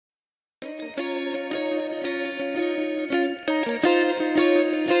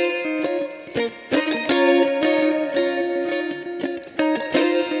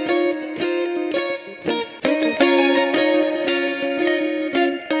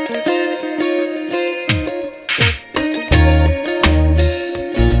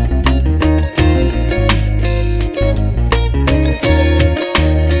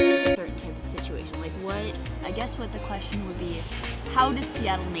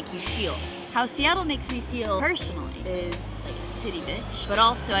make you feel. How Seattle makes me feel personally is like a city bitch, but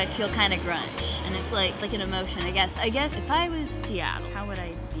also I feel kind of grunge, and it's like an emotion, I guess. If I was Seattle, how would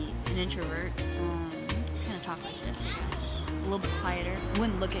I be? An introvert? Kind of talk like this, I guess. A little bit quieter. I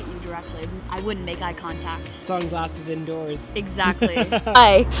wouldn't look at you directly. I wouldn't make eye contact. Sunglasses indoors. Exactly.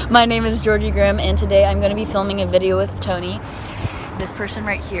 Hi, my name is Georgie Grimm, and today I'm going to be filming a video with Tony. This person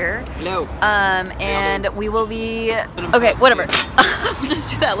right here. Hello. And we will be, okay, whatever. We'll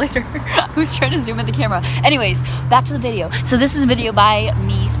just do that later. I was trying to zoom in the camera. Anyways, back to the video. So this is a video by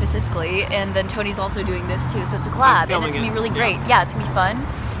me specifically, and then Tony's also doing this too. So it's a collab, and it's gonna be really great. Yeah, it's gonna be fun.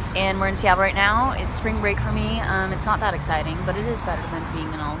 And we're in Seattle right now. It's spring break for me. It's not that exciting, but it is better than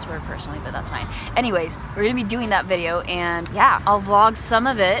being in Ellsworth personally, but that's fine. Anyways, we're gonna be doing that video, and yeah, I'll vlog some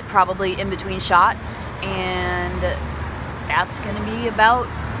of it, probably in between shots, and that's gonna be about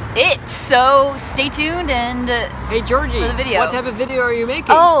it. So stay tuned and hey Georgie, for the video. What type of video are you making?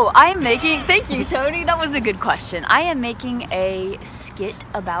 Oh, I'm making, thank you Tony, that was a good question. I am making a skit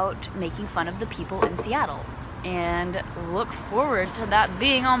about making fun of the people in Seattle, and look forward to that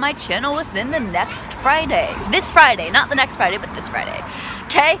being on my channel within the next Friday. This Friday, not the next Friday, but this Friday.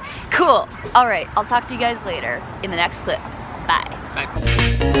 Okay, cool. All right, I'll talk to you guys later in the next clip. Bye.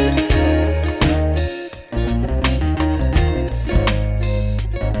 Bye.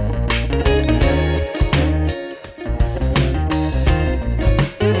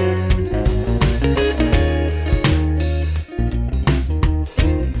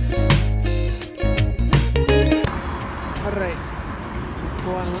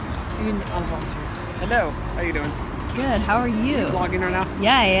 Hello, how you doing? Good, how are you? You vlogging right now?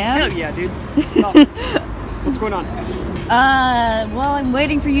 Yeah, I am. Hell yeah, dude. Awesome. What's going on? Well, I'm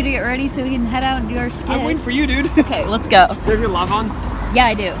waiting for you to get ready so we can head out and do our skit. I'm waiting for you, dude. Okay, let's go. Do you have your lav on? Yeah,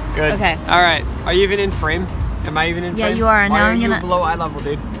 I do. Good. Okay. All right. Are you even in frame? Am I even in frame? Yeah, you are. Why now are I'm you gonna below eye level,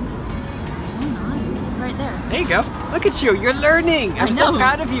 dude? I'm not. Right there. There you go. Look at you. You're learning. I'm so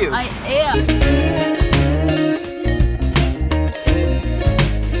proud of you. I am.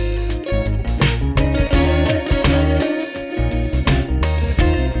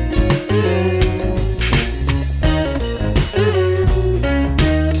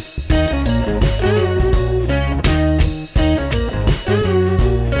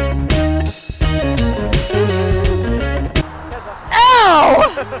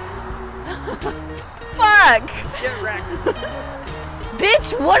 Fuck! Get wrecked.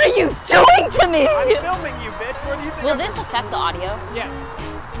 Bitch, what are you doing to me? I'm filming you, bitch. What do you think? Will this affect the audio? Yes.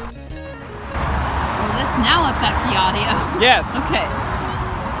 Will this now affect the audio? Yes. Okay.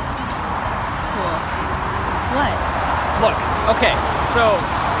 Cool. What? Look, okay, so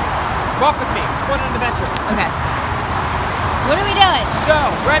walk with me. Let's go on an adventure. Okay. What are we doing? So,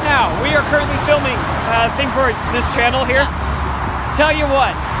 right now, we are currently filming a thing for this channel here. Yeah. Tell you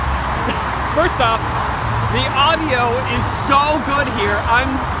what, first off, the audio is so good here.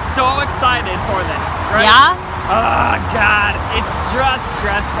 I'm so excited for this, right? Yeah? Oh, God, it's just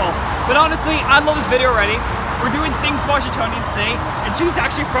stressful. But honestly, I love this video already. We're doing things Seattlites Say, and she's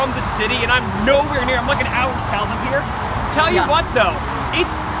actually from the city, and I'm nowhere near. I'm like an hour south of here. Tell you what, though,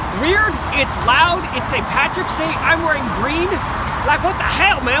 it's weird, it's loud, it's St. Patrick's Day, I'm wearing green. Like, what the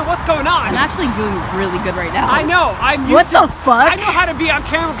hell, man? What's going on? I'm actually doing really good right now. I know. I'm What used the fuck? I know how to be on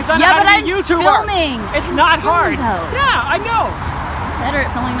camera because I know how to be a YouTuber. Filming. It's not hard. Though. Yeah, I know. Better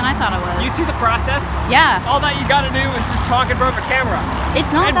at filming than I thought I was. You see the process? Yeah. All that you gotta do is just talk in front of a camera. It's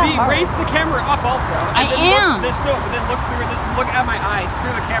not and that hard. Raise the camera up also. And I am. But then look through this. Look at my eyes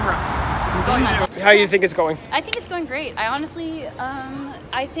through the camera. That's all you do. How do you think it's going? I think it's going great. I honestly,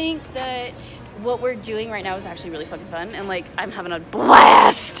 I think that what we're doing right now is actually really fucking fun, and like I'm having a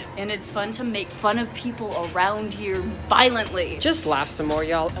blast, and it's fun to make fun of people around here violently. Just laugh some more,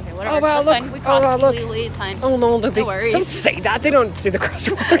 y'all. Okay, whatever. Oh, wow, that's look. fine. We crossed look. legally. It's fine. Oh no, no worries. Don't say that. They don't see the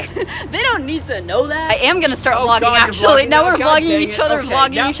crosswalk. They don't need to know that. I am gonna start vlogging. God, actually, vlogging now now. we're God vlogging dang each it. other, Okay,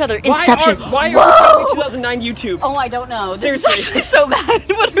 vlogging yeah. each other. Why Inception. Why are Whoa! we starting 2009 YouTube? Oh, I don't know. Seriously. This is actually so bad.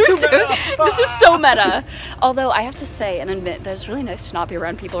 What are we too doing? meta. This is so meta. Although I have to say and admit that it's really nice to not be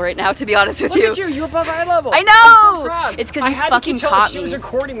around people right now. To be honest with Look you. at you. You're above eye level. I know. I'm so proud. It's because you fucking taught me. She was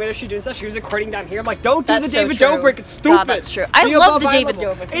recording when she doing stuff. She was recording down here. I'm like, don't do That's the David so true. Dobrik. It's stupid. God, that's true. I love the David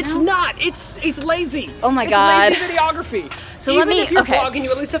Dobrik. It's not. It's lazy. Oh my God. It's lazy videography. So Even let me. if you're okay. vlogging,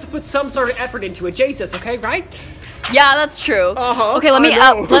 you at least have to put some sort of effort into it. Jesus, okay, right? Yeah, that's true. Okay, let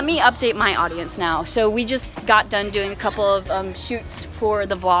me update my audience now. So we just got done doing a couple of shoots for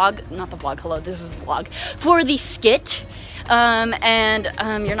the vlog. Not the vlog, hello, this is the vlog. For the skit. You're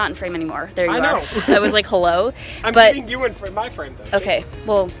not in frame anymore. There you are. I know. I was like, hello. I'm keeping you in my frame though. Okay, Jesus.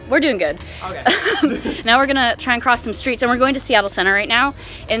 well, we're doing good. Okay. Now we're gonna try and cross some streets, and we're going to Seattle Center right now.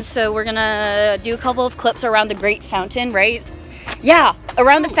 And so we're gonna do a couple of clips around the Great Fountain, right? Yeah,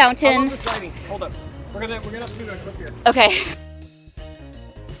 around the fountain. I love this lighting. Hold up. We're gonna have to do a clip here. Okay.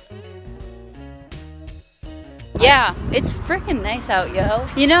 Yeah, it's freaking nice out, yo.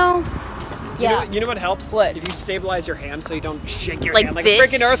 You know? Yeah. You know what helps? What? If you stabilize your hand so you don't shake your like hand like this?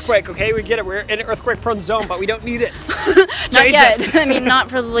 a freaking earthquake, okay? We get it. We're in an earthquake-prone zone, but we don't need it. Not yet. I mean,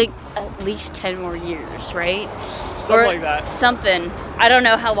 not for like at least 10 more years, right? Something like that. Something. I don't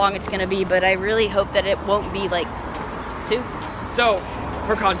know how long it's going to be, but I really hope that it won't be like soon. So,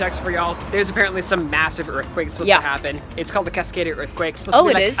 for context for y'all, there's apparently some massive earthquake that's supposed to happen. It's called the Cascadia earthquake. It's supposed to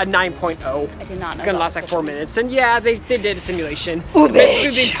be like a 9.0. I did not know. It's gonna last like 4 minutes, and yeah, they did a simulation. Ooh, basically,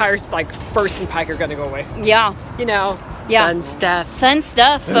 the entire like First and Pike are gonna go away. Yeah. You know. Yeah. Fun stuff. Fun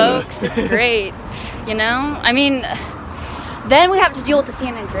stuff, folks. It's great. You know. I mean, then we have to deal with the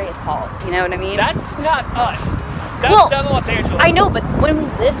San Andreas fault. You know what I mean? That's not us. That's down in Los Angeles. I know, but when we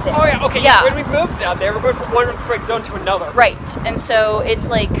lived there. Oh yeah, okay. Yeah. When we moved down there, we're going from one earthquake zone to another. Right, and so it's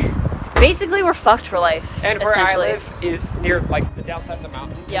like, basically we're fucked for life. And where I live is near like the downside of the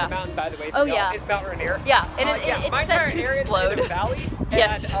mountain. Yeah. The mountain, by the way, is Mount Rainier. Yeah, and it's set to explode. In a valley.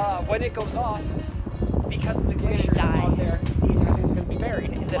 Yes. And when it goes off, because of the glaciers out there, the entire thing's going to be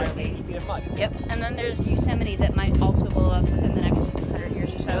buried in like 8 feet of mud. Yep, and then there's Yosemite that might also blow up within the next 100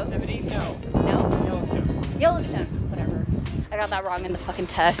 years or so. Yosemite? No. No? Yellowstone. Yellowstone, whatever. I got that wrong in the fucking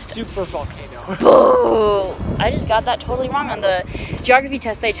test. Super volcano. Boo! I just got that totally wrong on the geography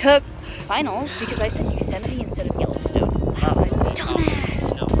test they took finals because I said Yosemite instead of Yellowstone. Wow,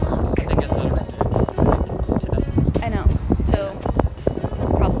 dumbass. No, I think that's not a I know. So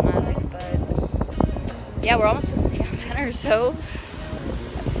that's problematic, but yeah, we're almost at the Seattle Center, so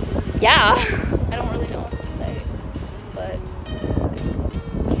yeah. I don't really know what to say, but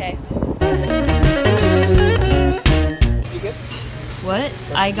okay. What?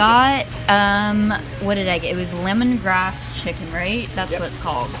 I got, what did I get? It was lemongrass chicken, right? That's what it's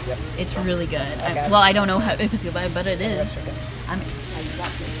called. Yep. It's really good. Well, I don't know how if it's good, but it is. I'm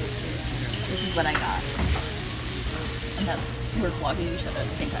excited. This is what I got. And we're vlogging each other at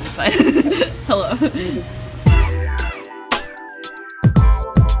the same time. It's fine. Hello.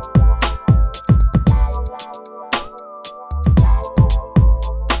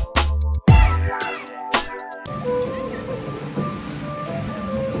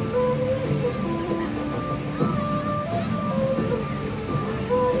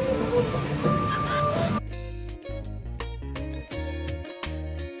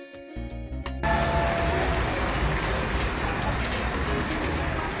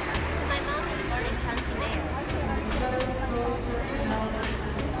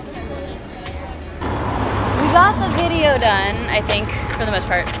 Got the video done, I think, for the most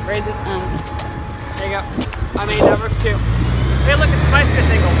part. Raise it. There you go. I mean, that works too. Hey, look, it's my Smith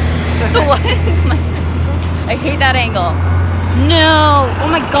angle. The what? My Smith angle? I hate that angle. No! Oh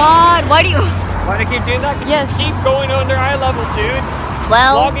my god, why do you... Why do I keep doing that? Yes. Keep going under eye level, dude.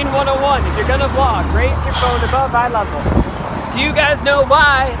 Well... Vlogging 101. If you're gonna vlog, raise your phone above eye level. Do you guys know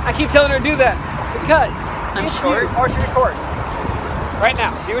why I keep telling her to do that? Because... I'm short. Or to record. Right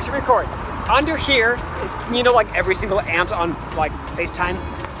now, if you were to record. Under here, you know, like every single ant on like FaceTime.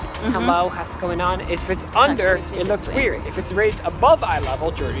 Hello, what's going on? If it's under, it looks weird. If it's raised above eye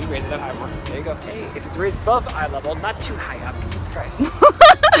level, Jordy, raise it up high more. There you go. Hey, if it's raised above eye level, not too high up, Jesus Christ.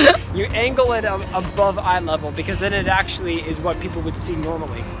 You angle it above eye level because then it actually is what people would see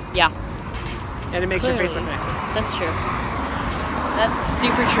normally. Yeah. And it makes your face look nicer. That's true. That's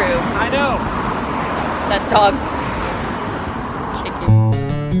super true. I know. That dog's kicking.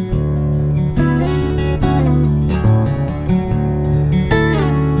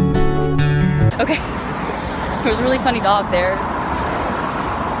 Okay, there was a really funny dog there.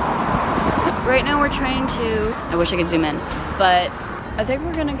 Right now we're trying to, I wish I could zoom in, but I think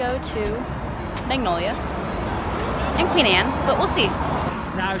we're gonna go to Magnolia and Queen Anne, but we'll see.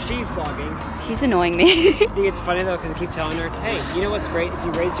 Now she's vlogging. He's annoying me. See, it's funny though, because I keep telling her, hey, you know what's great? If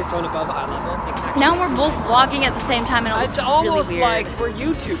you raise your phone above eye level, you can actually now we're both vlogging at the same time and it's almost really weird. like we're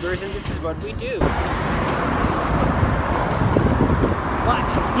YouTubers and this is what we do. What?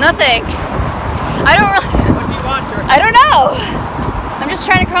 Nothing. I don't really... What do you want, Jordan? I don't know. I'm just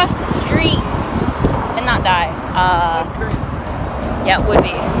trying to cross the street and not die. Yeah, it would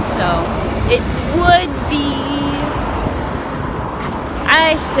be. So, it would be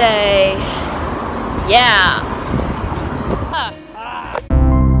I say, yeah.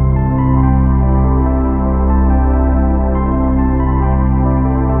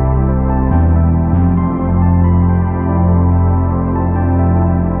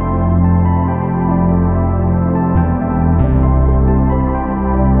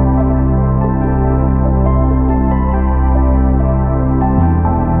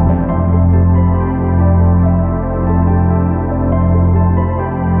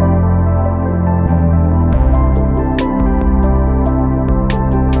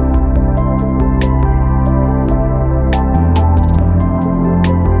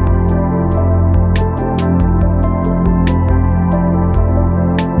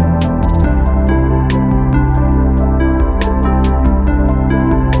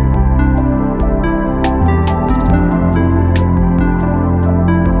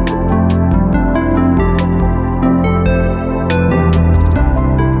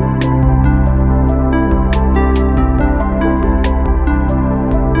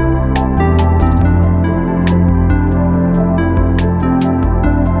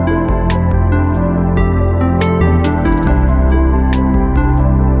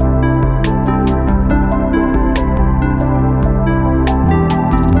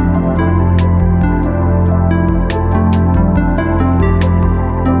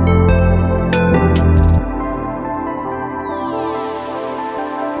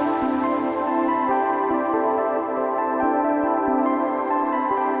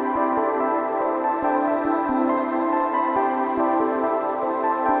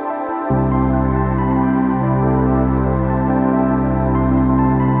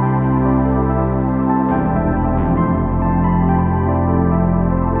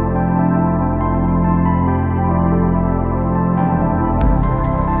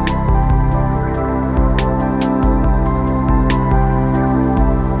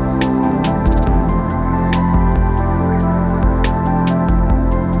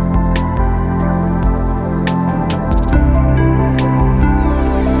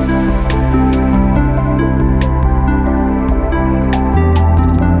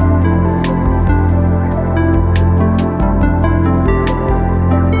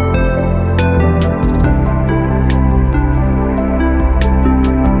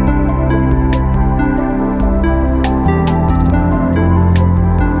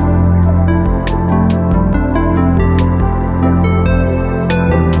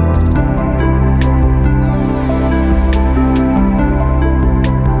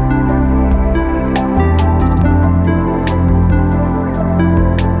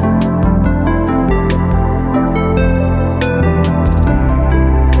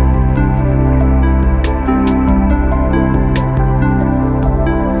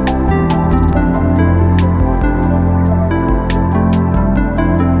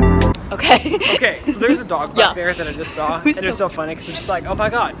 Okay, so there's a dog back there that I just saw, and it was so funny because it's just like, oh my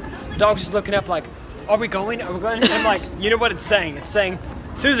god, the dog's just looking up like, are we going? Are we going? And I'm like, you know what it's saying? It's saying,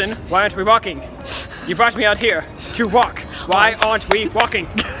 Susan, why aren't we walking? You brought me out here to walk. Why aren't we walking?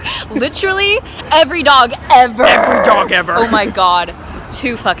 Literally every dog ever. Every dog ever. Oh my god,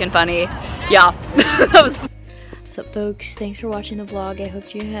 too fucking funny. Yeah, that was. What's up, folks? Thanks for watching the vlog. I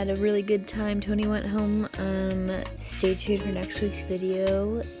hope you had a really good time. Tony went home. Stay tuned for next week's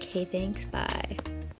video. Okay, thanks. Bye.